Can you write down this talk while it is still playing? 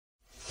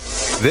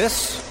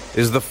This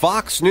is the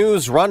Fox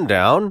News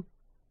Rundown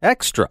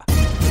Extra.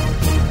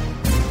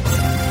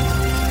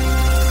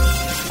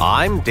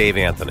 I'm Dave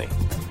Anthony.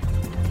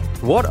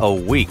 What a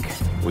week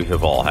we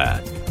have all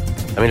had.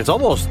 I mean, it's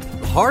almost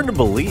hard to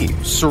believe,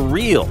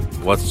 surreal,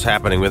 what's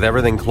happening with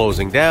everything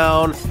closing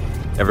down,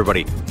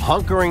 everybody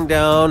hunkering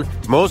down,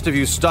 most of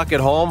you stuck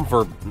at home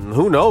for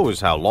who knows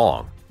how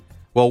long.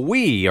 Well,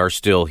 we are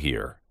still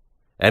here,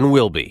 and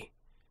will be,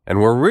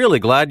 and we're really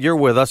glad you're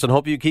with us and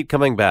hope you keep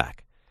coming back.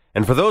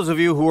 And for those of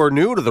you who are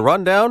new to the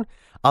Rundown,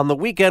 on the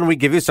weekend we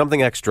give you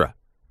something extra.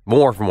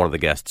 More from one of the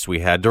guests we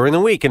had during the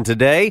week, and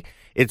today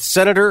it's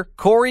Senator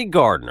Cory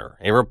Gardner,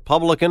 a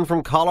Republican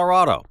from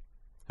Colorado,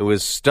 who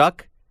is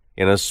stuck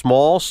in a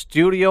small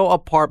studio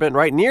apartment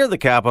right near the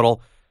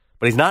Capitol,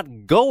 but he's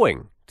not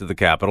going to the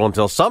Capitol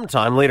until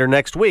sometime later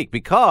next week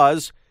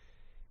because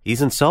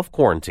he's in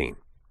self-quarantine.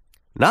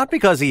 Not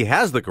because he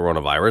has the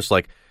coronavirus,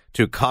 like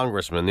two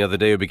congressmen the other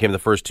day who became the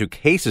first two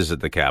cases at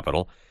the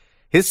Capitol.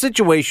 His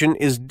situation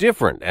is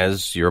different,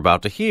 as you're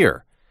about to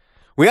hear.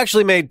 We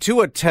actually made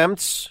two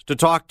attempts to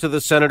talk to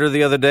the senator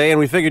the other day, and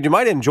we figured you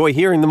might enjoy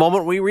hearing the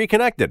moment we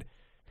reconnected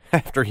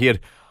after he had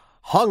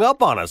hung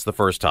up on us the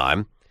first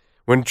time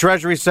when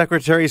Treasury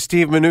Secretary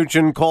Steve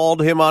Mnuchin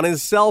called him on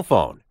his cell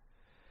phone.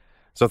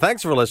 So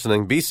thanks for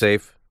listening. Be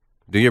safe.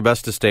 Do your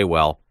best to stay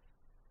well.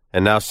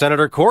 And now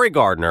Senator Cory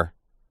Gardner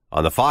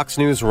on the Fox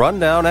News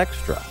Rundown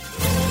Extra.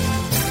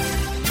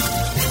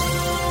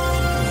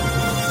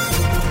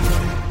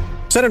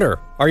 Senator,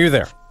 are you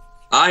there?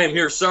 I am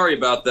here. Sorry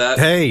about that.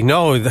 Hey,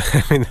 no,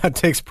 I mean, that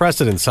takes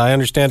precedence. I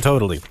understand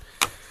totally.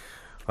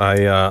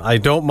 I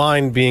don't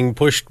mind being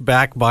pushed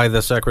back by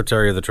the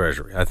Secretary of the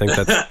Treasury. I think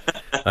that's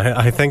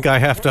I think I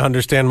have to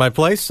understand my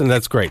place, and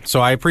that's great. So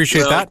I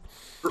appreciate that.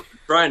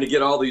 Trying to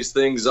get all these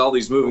things, all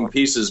these moving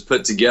pieces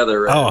put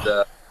together,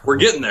 and we're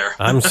getting there.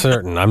 I'm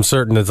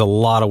certain there's a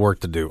lot of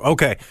work to do.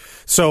 Okay,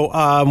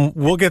 so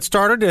we'll get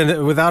started,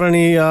 and without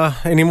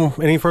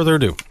any further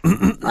ado.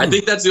 I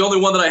think that's the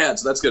only one that I had,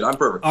 so that's good. I'm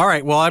perfect. All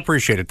right. Well, I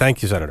appreciate it.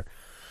 Thank you, Senator.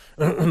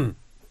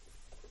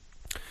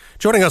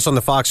 Joining us on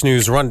the Fox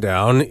News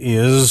Rundown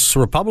is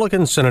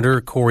Republican Senator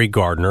Cory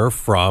Gardner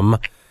from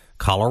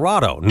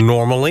Colorado.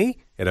 Normally,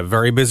 at a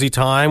very busy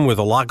time with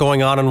a lot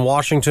going on in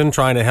Washington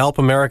trying to help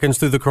Americans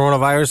through the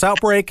coronavirus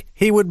outbreak,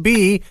 he would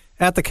be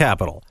at the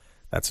Capitol.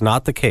 That's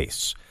not the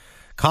case.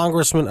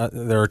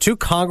 There are two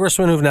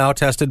congressmen who've now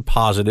tested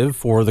positive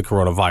for the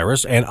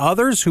coronavirus and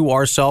others who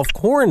are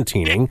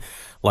self-quarantining,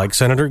 like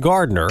Senator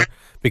Gardner,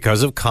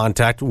 because of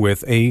contact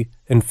with a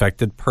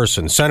infected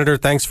person. Senator,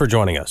 thanks for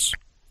joining us.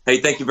 Hey,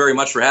 thank you very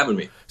much for having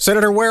me.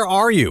 Senator, where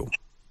are you?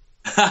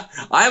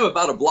 I am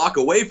about a block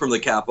away from the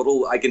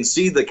Capitol. I can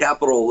see the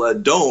Capitol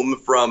dome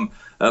from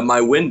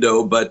my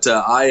window, but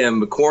I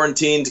am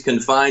quarantined,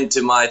 confined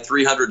to my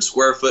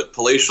 300-square-foot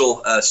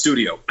palatial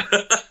studio.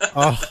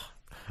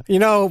 You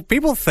know,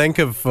 people think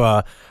of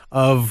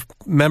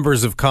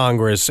members of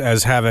Congress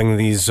as having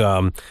these,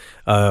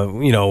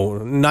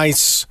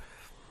 nice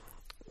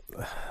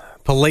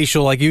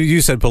palatial, like you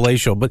said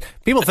palatial, but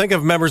people think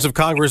of members of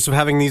Congress of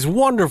having these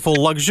wonderful,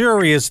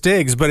 luxurious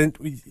digs. But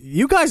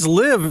you guys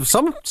live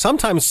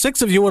sometimes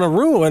six of you in a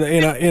room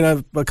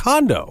in a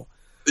condo.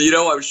 You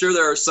know, I'm sure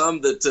there are some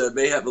that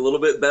may have a little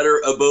bit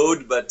better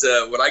abode, but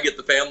when I get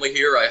the family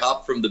here, I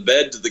hop from the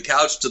bed to the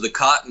couch to the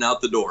cot and out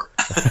the door.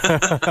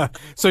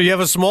 So you have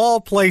a small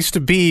place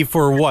to be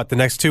for what, the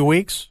next 2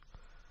 weeks?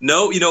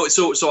 No,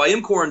 so I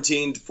am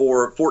quarantined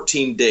for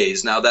 14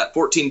 days. Now, that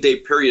 14-day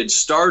period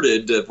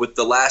started with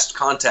the last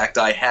contact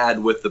I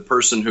had with the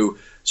person who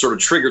sort of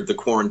triggered the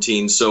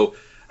quarantine. So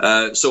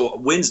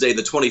Wednesday,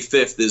 the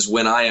 25th, is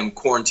when I am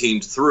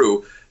quarantined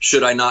through,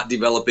 should I not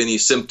develop any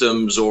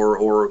symptoms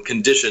or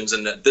conditions.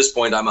 And at this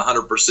point, I'm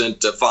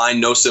 100% fine,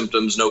 no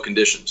symptoms, no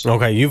conditions.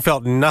 Okay, you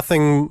felt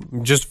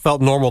nothing, just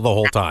felt normal the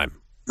whole time.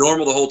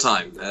 Normal the whole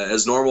time,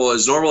 as normal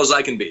as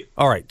I can be.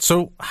 All right,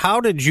 so how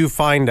did you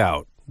find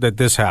out that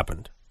this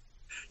happened?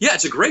 Yeah,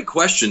 it's a great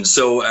question.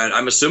 So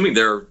I'm assuming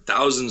there are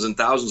thousands and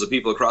thousands of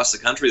people across the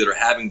country that are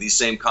having these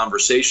same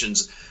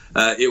conversations.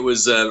 It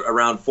was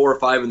around 4 or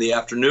 5 in the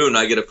afternoon.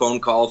 I get a phone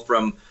call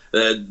from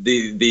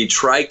the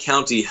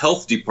Tri-County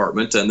Health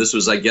Department, and this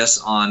was, I guess,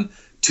 on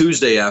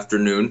Tuesday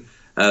afternoon.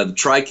 The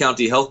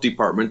Tri-County Health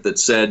Department that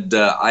said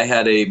I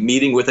had a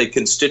meeting with a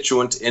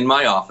constituent in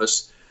my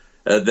office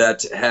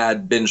that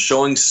had been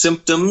showing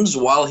symptoms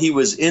while he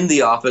was in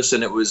the office,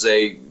 and it was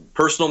a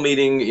personal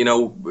meeting,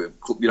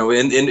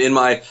 in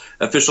my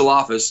official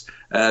office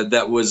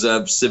that was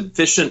of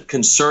sufficient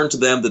concern to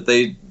them that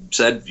they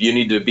said you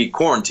need to be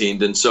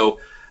quarantined. And so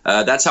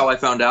that's how I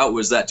found out,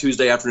 was that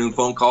Tuesday afternoon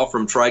phone call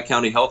from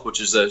Tri-County Health,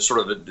 which is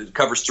it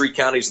covers 3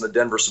 counties in the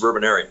Denver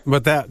suburban area.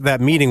 But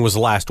that meeting was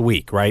last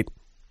week, right?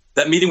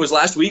 That meeting was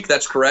last week.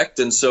 That's correct.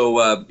 And so,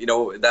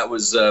 that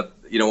was,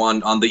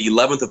 on the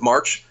 11th of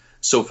March.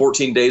 So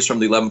 14 days from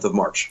the 11th of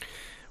March.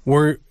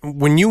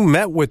 When you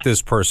met with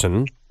this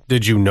person,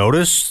 did you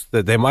notice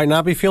that they might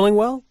not be feeling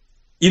well?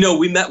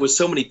 We met with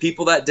so many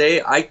people that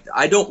day.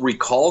 I don't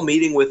recall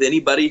meeting with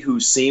anybody who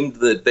seemed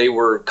that they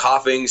were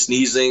coughing,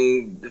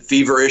 sneezing,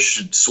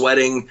 feverish,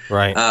 sweating.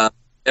 Right.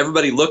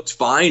 Everybody looked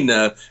fine,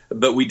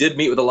 but we did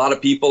meet with a lot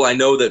of people. I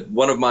know that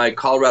one of my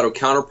Colorado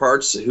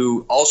counterparts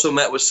who also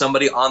met with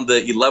somebody on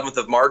the 11th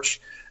of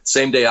March,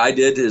 same day I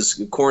did,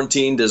 is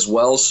quarantined as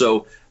well.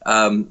 So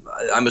I'm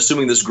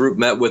assuming this group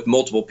met with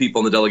multiple people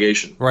in the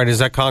delegation. Right. Is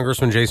that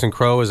Congressman Jason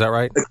Crow? Is that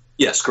right?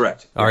 Yes,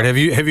 correct. All right. Have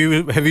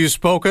you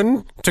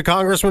spoken to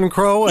Congressman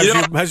Crow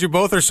as you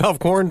both are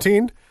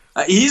self-quarantined?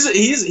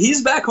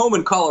 He's back home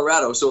in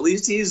Colorado, so at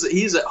least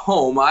he's at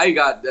home. I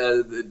got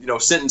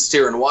sentenced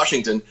here in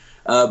Washington.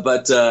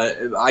 But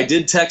I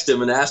did text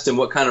him and asked him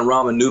what kind of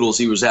ramen noodles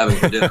he was having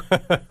for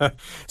dinner.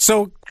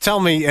 So tell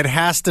me, it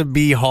has to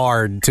be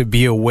hard to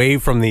be away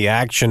from the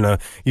action.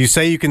 You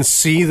say you can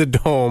see the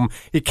dome.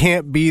 You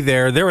can't be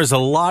there. There is a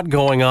lot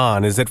going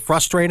on. Is it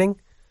frustrating?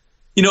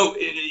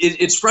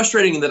 It's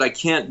frustrating in that I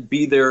can't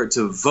be there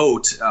to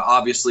vote,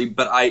 obviously,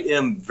 but I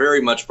am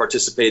very much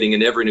participating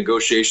in every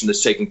negotiation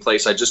that's taking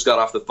place. I just got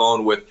off the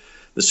phone with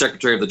the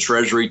Secretary of the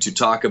Treasury to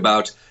talk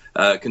about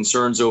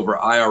concerns over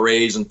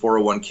IRAs and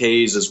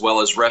 401ks, as well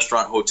as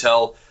restaurant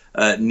hotel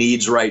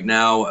needs right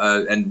now,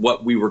 and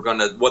what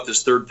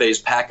this third phase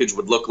package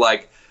would look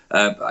like.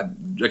 I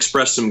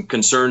expressed some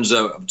concerns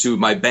to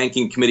my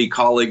banking committee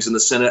colleagues in the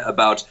Senate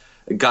about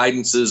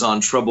guidances on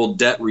troubled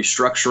debt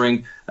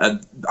restructuring.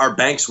 Our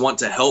banks want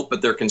to help,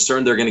 but they're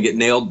concerned they're going to get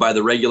nailed by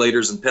the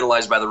regulators and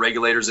penalized by the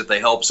regulators if they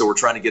help. So we're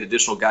trying to get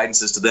additional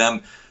guidances to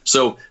them.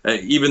 So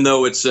even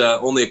though it's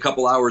only a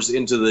couple hours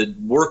into the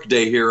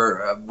workday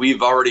here,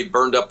 we've already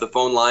burned up the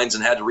phone lines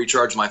and had to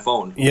recharge my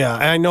phone. Yeah,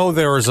 I know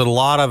there is a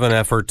lot of an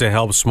effort to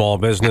help small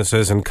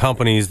businesses and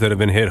companies that have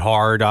been hit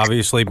hard,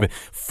 obviously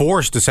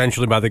forced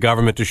essentially by the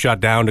government to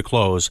shut down, to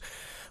close.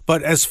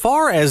 But as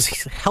far as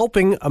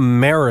helping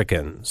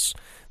Americans,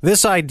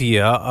 this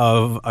idea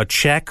of a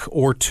check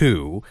or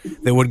two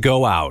that would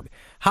go out,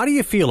 how do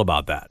you feel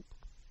about that?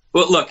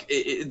 Well, look,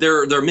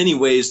 there are many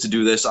ways to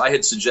do this. I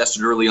had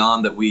suggested early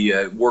on that we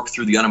work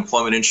through the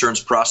unemployment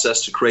insurance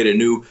process to create a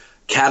new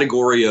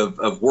category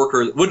of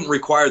worker. It wouldn't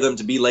require them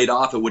to be laid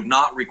off. It would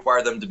not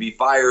require them to be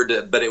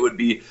fired, but it would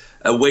be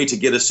a way to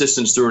get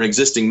assistance through an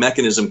existing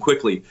mechanism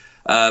quickly.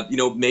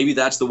 Maybe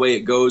that's the way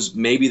it goes.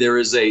 Maybe there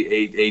is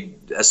a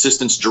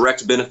assistance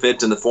direct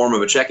benefit in the form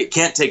of a check. It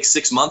can't take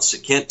 6 months.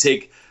 It can't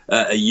take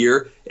a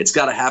year. It's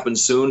got to happen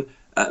soon.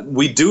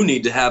 We do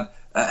need to have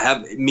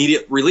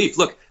immediate relief.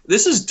 Look,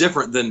 this is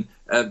different than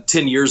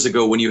 10 years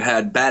ago when you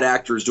had bad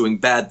actors doing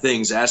bad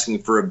things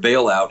asking for a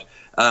bailout.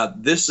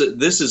 This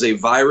is a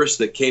virus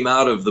that came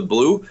out of the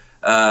blue,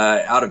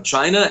 out of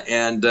China,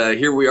 and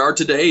here we are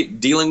today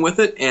dealing with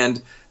it.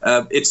 And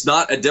it's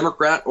not a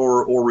Democrat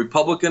or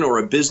Republican or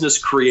a business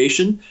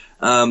creation,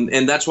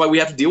 and that's why we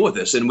have to deal with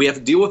this. And we have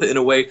to deal with it in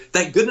a way.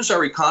 Thank goodness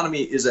our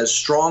economy is as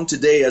strong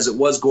today as it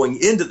was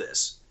going into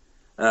this,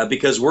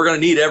 because we're going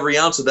to need every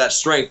ounce of that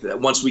strength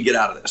once we get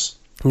out of this.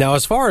 Now,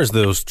 as far as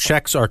those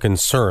checks are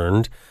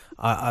concerned,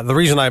 the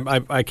reason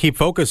I keep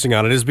focusing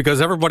on it is because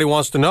everybody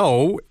wants to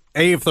know,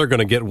 A, if they're going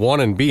to get one,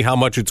 and B, how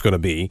much it's going to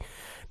be.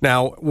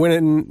 Now,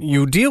 when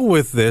you deal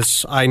with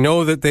this, I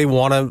know that they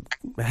want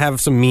to have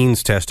some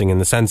means testing in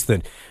the sense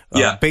that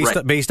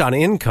based on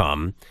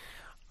income.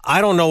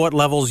 I don't know what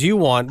levels you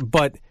want,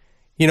 but,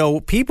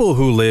 people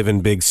who live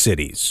in big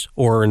cities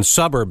or in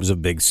suburbs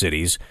of big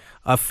cities,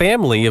 a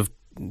family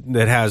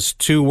that has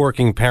two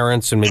working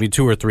parents and maybe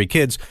 2 or 3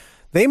 kids,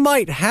 they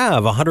might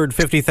have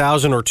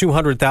 $150,000 or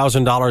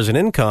 $200,000 in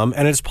income,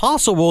 and it's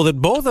possible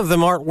that both of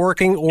them aren't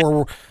working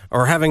or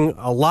having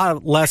a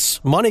lot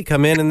less money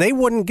come in, and they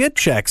wouldn't get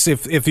checks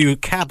if you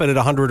cap it at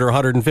 $100,000 or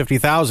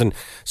 $150,000.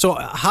 So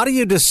how do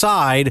you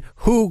decide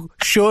who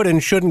should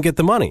and shouldn't get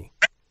the money?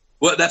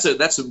 Well, that's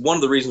one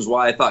of the reasons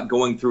why I thought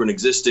going through an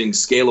existing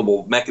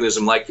scalable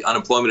mechanism like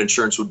unemployment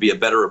insurance would be a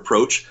better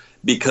approach,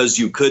 because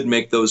you could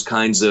make those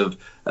kinds of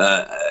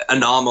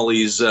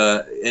anomalies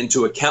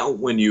into account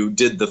when you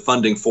did the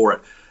funding for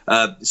it.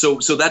 So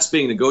that's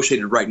being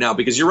negotiated right now,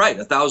 because you're right,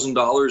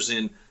 $1,000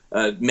 in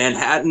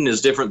Manhattan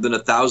is different than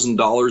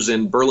 $1,000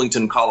 in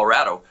Burlington,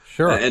 Colorado.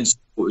 Sure. And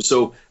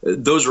so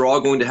those are all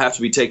going to have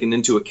to be taken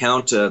into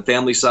account.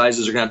 Family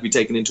sizes are going to have to be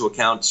taken into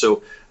account.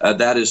 So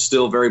that is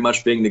still very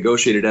much being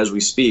negotiated as we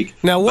speak.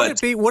 Now,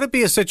 would it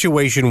be a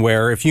situation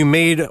where if you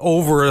made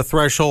over a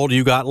threshold,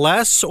 you got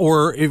less,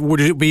 or would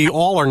it be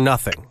all or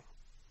nothing?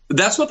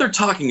 That's what they're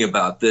talking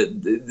about.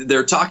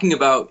 They're talking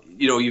about,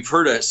 you've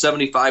heard a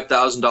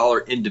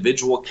 $75,000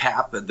 individual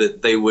cap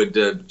that they would,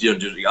 up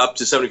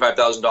to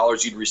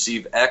 $75,000, you'd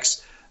receive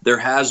X. There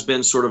has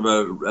been sort of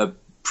a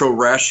pro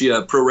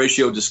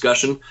ratio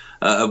discussion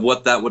of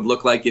what that would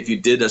look like if you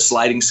did a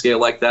sliding scale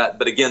like that.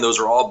 But again, those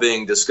are all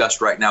being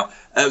discussed right now.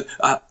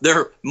 There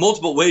are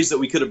multiple ways that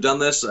we could have done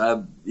this.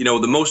 The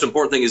most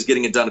important thing is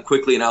getting it done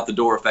quickly and out the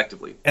door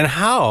effectively. And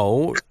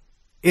how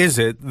is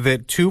it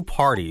that two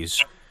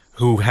parties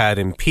who had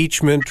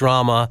impeachment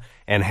drama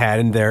and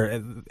had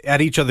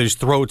at each other's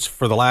throats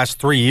for the last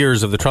 3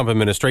 years of the Trump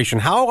administration,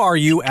 how are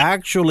you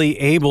actually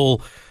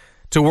able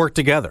to work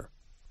together?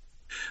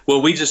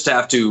 Well, we just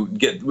have to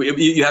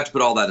you have to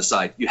put all that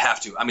aside. You have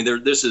to. I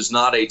mean, this is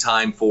not a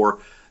time for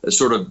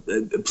sort of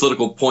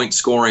political point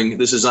scoring.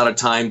 This is not a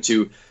time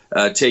to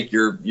take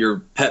your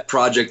pet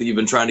project that you've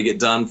been trying to get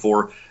done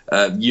for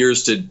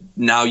years to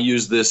now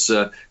use this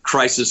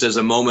crisis as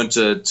a moment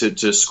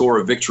to score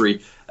a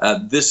victory.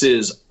 This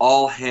is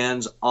all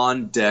hands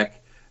on deck.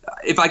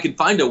 If I could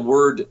find a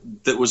word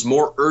that was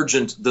more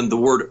urgent than the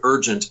word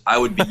urgent, I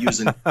would be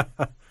using it.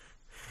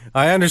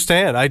 I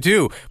understand. I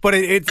do. But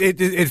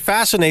it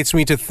fascinates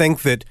me to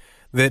think that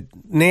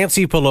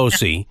Nancy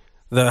Pelosi,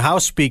 the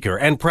House Speaker,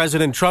 and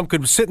President Trump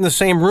could sit in the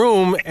same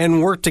room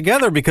and work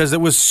together because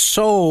it was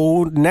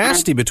so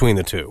nasty between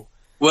the two.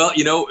 Well,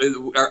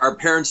 our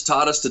parents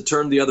taught us to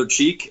turn the other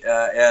cheek,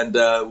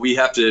 and we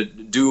have to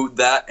do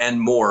that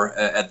and more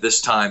at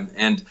this time.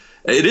 And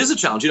it is a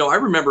challenge. I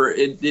remember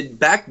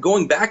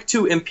going back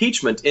to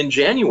impeachment in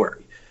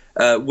January.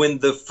 When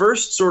the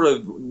first sort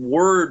of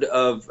word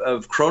of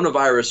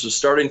coronavirus was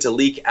starting to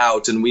leak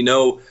out, and we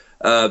know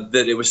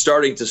that it was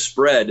starting to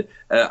spread,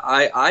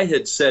 I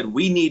had said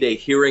we need a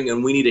hearing,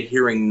 and we need a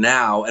hearing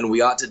now, and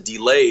we ought to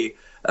delay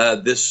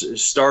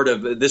this start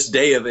of this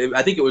day of,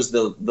 I think it was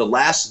the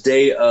last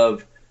day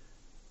of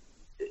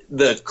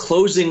the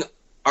closing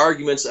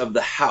arguments of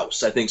the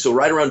House, I think. So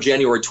right around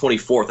January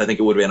 24th, I think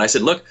it would have been. I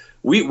said, look,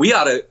 we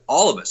ought to,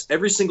 all of us,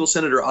 every single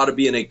senator ought to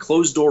be in a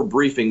closed door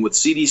briefing with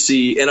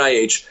CDC,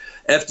 NIH,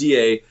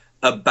 FDA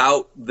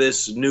about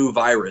this new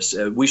virus.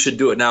 We should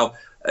do it. Now,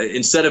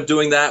 instead of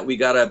doing that, we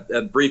got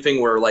a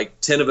briefing where like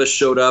 10 of us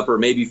showed up or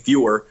maybe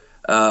fewer.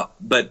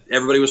 But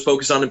everybody was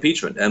focused on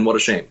impeachment, and what a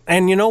shame.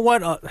 And you know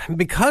what?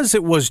 Because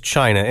it was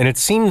China, and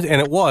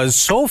it was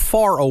so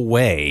far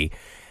away,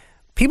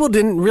 people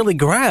didn't really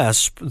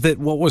grasp that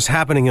what was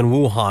happening in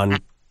Wuhan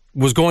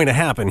was going to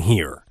happen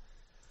here.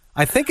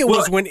 I think it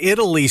was when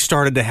Italy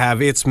started to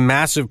have its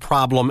massive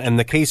problem and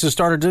the cases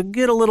started to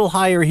get a little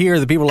higher here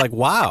that people were like,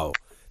 wow,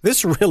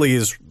 this really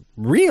is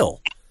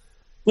real.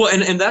 Well,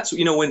 and that's,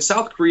 when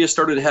South Korea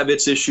started to have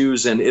its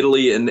issues and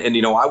Italy and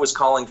I was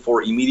calling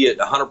for immediate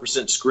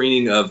 100%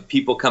 screening of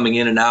people coming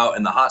in and out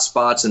and the hot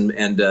spots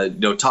and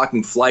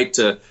talking flight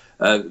to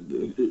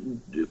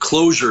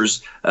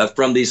closures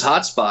from these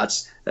hot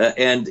spots.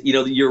 And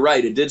you're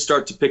right. It did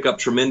start to pick up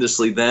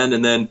tremendously then.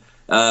 And then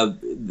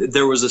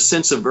there was a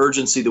sense of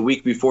urgency the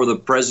week before the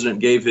president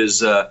gave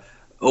his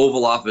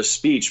Oval Office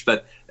speech.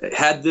 But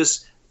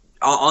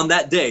on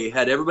that day,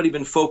 had everybody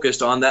been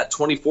focused on that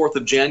 24th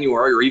of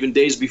January or even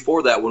days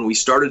before that when we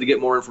started to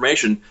get more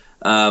information,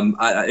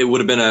 it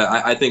would have been,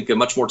 I think, a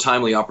much more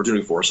timely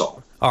opportunity for us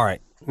all. All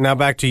right. Now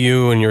back to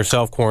you and your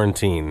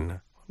self-quarantine.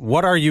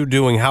 What are you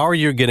doing? How are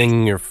you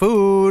getting your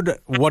food?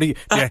 What do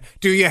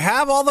you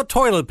have all the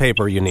toilet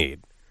paper you need?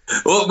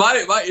 Well,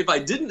 if I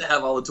didn't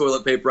have all the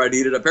toilet paper I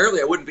needed,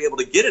 apparently I wouldn't be able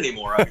to get any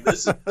more. I mean,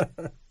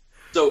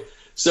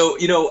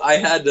 I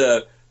had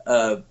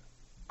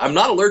I'm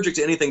not allergic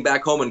to anything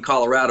back home in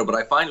Colorado, but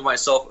I find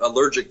myself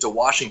allergic to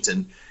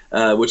Washington,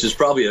 which is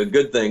probably a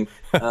good thing.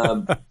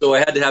 So I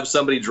had to have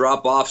somebody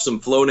drop off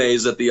some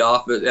Flonase at the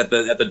office at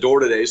the door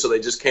today. So they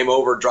just came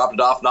over, dropped it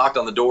off, knocked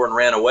on the door, and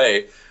ran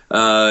away.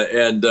 So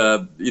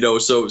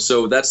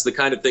that's the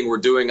kind of thing we're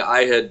doing.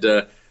 I had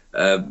enough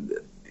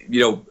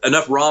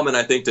ramen,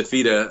 I think, to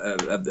feed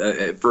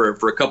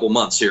for a couple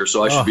months here,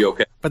 so I should be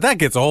okay. But that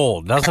gets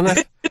old, doesn't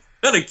it? It's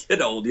gonna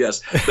get old,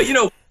 yes. But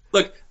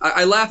look,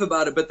 I laugh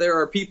about it, but there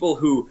are people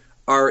who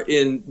are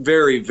in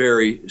very,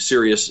 very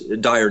serious,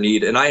 dire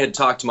need. And I had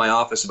talked to my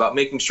office about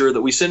making sure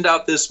that we send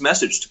out this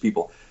message to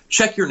people.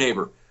 Check your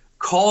neighbor.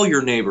 Call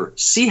your neighbor.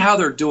 See how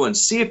they're doing.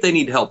 See if they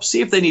need help.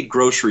 See if they need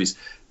groceries.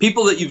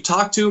 People that you've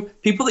talked to,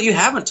 people that you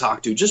haven't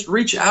talked to, just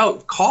reach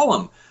out.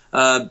 Call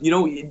them.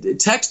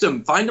 Text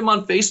them. Find them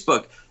on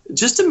Facebook.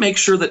 Just to make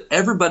sure that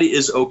everybody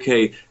is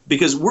okay,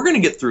 because we're going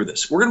to get through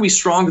this. We're going to be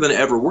stronger than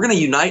ever. We're going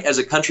to unite as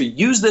a country,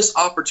 use this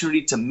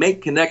opportunity to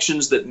make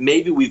connections that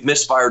maybe we've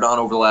misfired on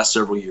over the last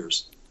several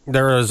years.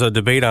 There is a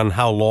debate on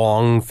how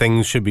long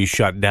things should be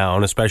shut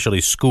down,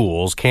 especially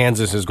schools.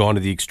 Kansas has gone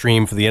to the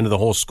extreme for the end of the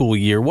whole school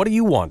year. What do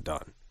you want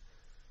done?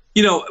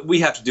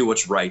 We have to do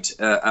what's right.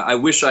 I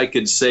wish I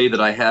could say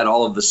that I had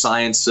all of the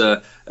science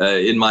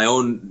in my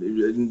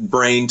own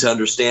brain to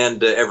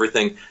understand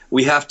everything.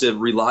 We have to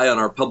rely on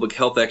our public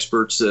health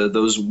experts,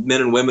 those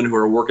men and women who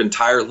are working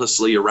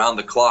tirelessly around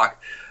the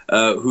clock,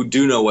 who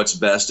do know what's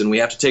best, and we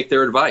have to take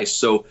their advice.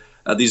 So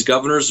these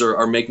governors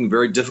are making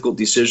very difficult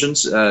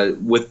decisions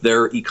with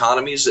their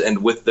economies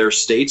and with their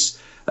states.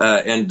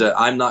 And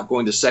I'm not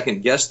going to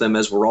second guess them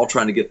as we're all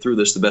trying to get through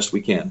this the best we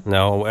can.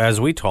 Now,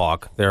 as we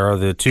talk, there are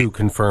the 2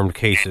 confirmed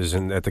cases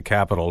at the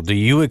Capitol. Do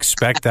you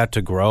expect that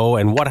to grow?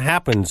 And what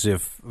happens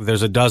if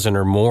there's a dozen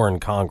or more in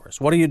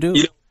Congress? What do you do?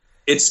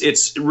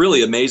 It's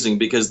really amazing,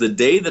 because the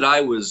day that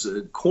I was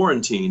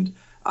quarantined,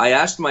 I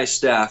asked my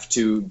staff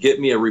to get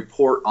me a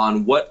report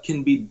on what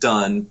can be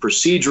done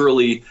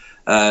procedurally,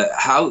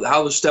 how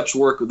the steps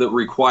work that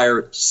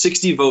require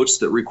 60 votes,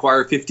 that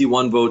require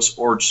 51 votes,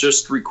 or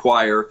just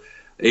require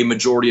a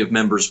majority of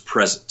members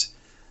present.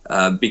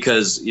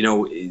 because,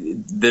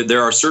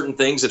 there are certain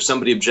things, if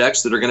somebody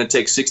objects, that are going to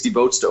take 60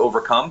 votes to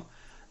overcome.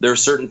 There are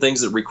certain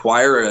things that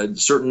require a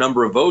certain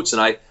number of votes.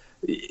 And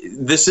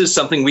this is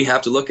something we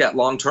have to look at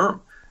long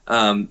term,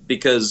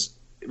 because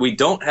we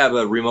don't have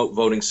a remote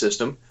voting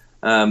system.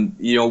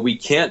 We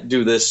can't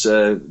do this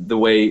the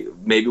way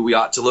maybe we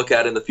ought to look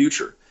at in the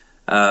future,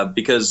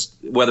 because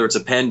whether it's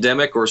a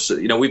pandemic or,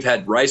 we've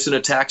had ricin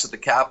attacks at the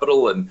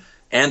Capitol and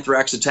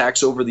anthrax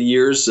attacks over the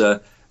years.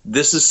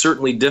 This is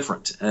certainly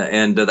different.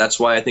 And that's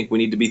why I think we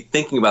need to be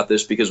thinking about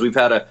this, because we've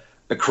had a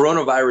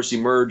coronavirus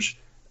emerge,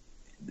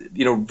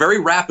 very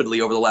rapidly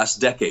over the last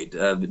decade,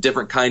 a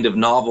different kind of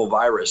novel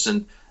virus.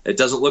 And it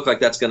doesn't look like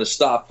that's going to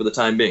stop for the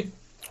time being.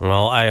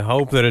 Well, I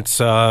hope that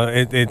it's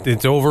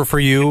over for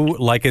you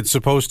like it's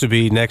supposed to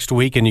be next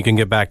week and you can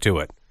get back to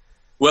it.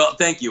 Well,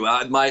 thank you.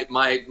 My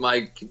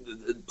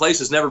place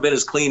has never been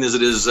as clean as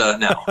it is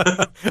now.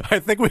 I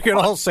think we can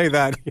all say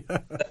that.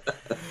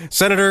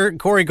 Senator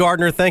Cory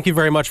Gardner, thank you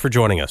very much for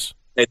joining us.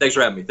 Hey, thanks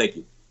for having me. Thank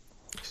you.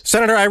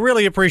 Senator, I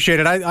really appreciate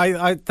it.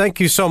 I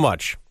thank you so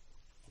much.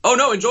 Oh,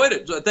 no, enjoyed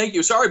it. Thank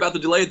you. Sorry about the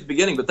delay at the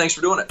beginning, but thanks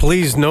for doing it.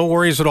 Please, no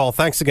worries at all.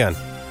 Thanks again.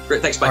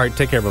 Great. Thanks. Bye. All right,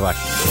 take care. Bye-bye.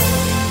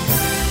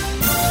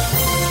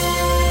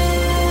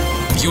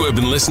 You have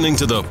been listening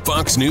to the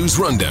Fox News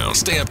Rundown.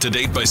 Stay up to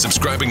date by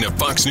subscribing to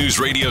Fox News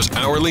Radio's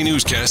hourly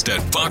newscast at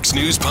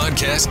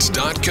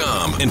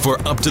foxnewspodcasts.com. And for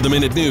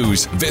up-to-the-minute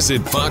news,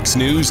 visit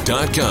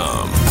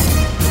foxnews.com.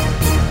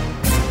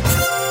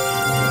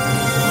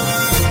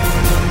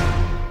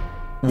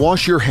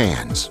 Wash your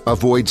hands,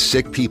 avoid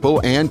sick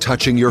people, and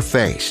touching your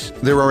face.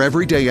 There are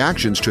everyday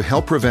actions to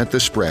help prevent the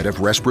spread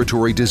of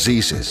respiratory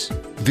diseases.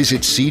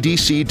 Visit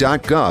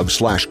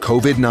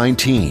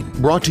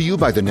cdc.gov/COVID-19. Brought to you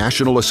by the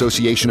National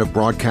Association of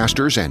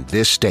Broadcasters and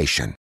this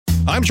station.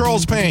 I'm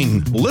Charles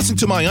Payne. Listen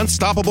to my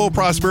Unstoppable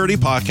Prosperity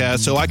podcast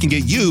so I can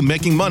get you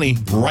making money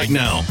right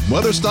now.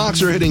 Whether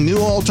stocks are hitting new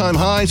all-time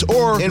highs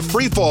or in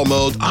free fall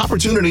mode,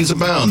 opportunities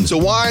abound. So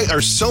why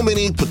are so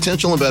many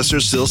potential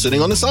investors still sitting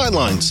on the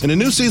sidelines? In a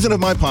new season of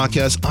my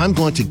podcast, I'm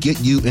going to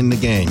get you in the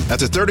game.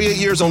 After 38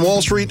 years on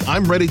Wall Street,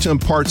 I'm ready to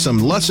impart some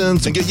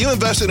lessons and get you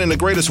invested in the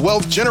greatest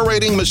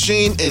wealth-generating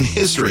machine in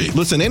history.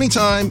 Listen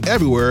anytime,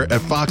 everywhere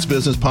at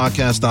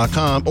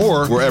foxbusinesspodcast.com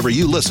or wherever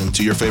you listen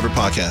to your favorite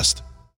podcast.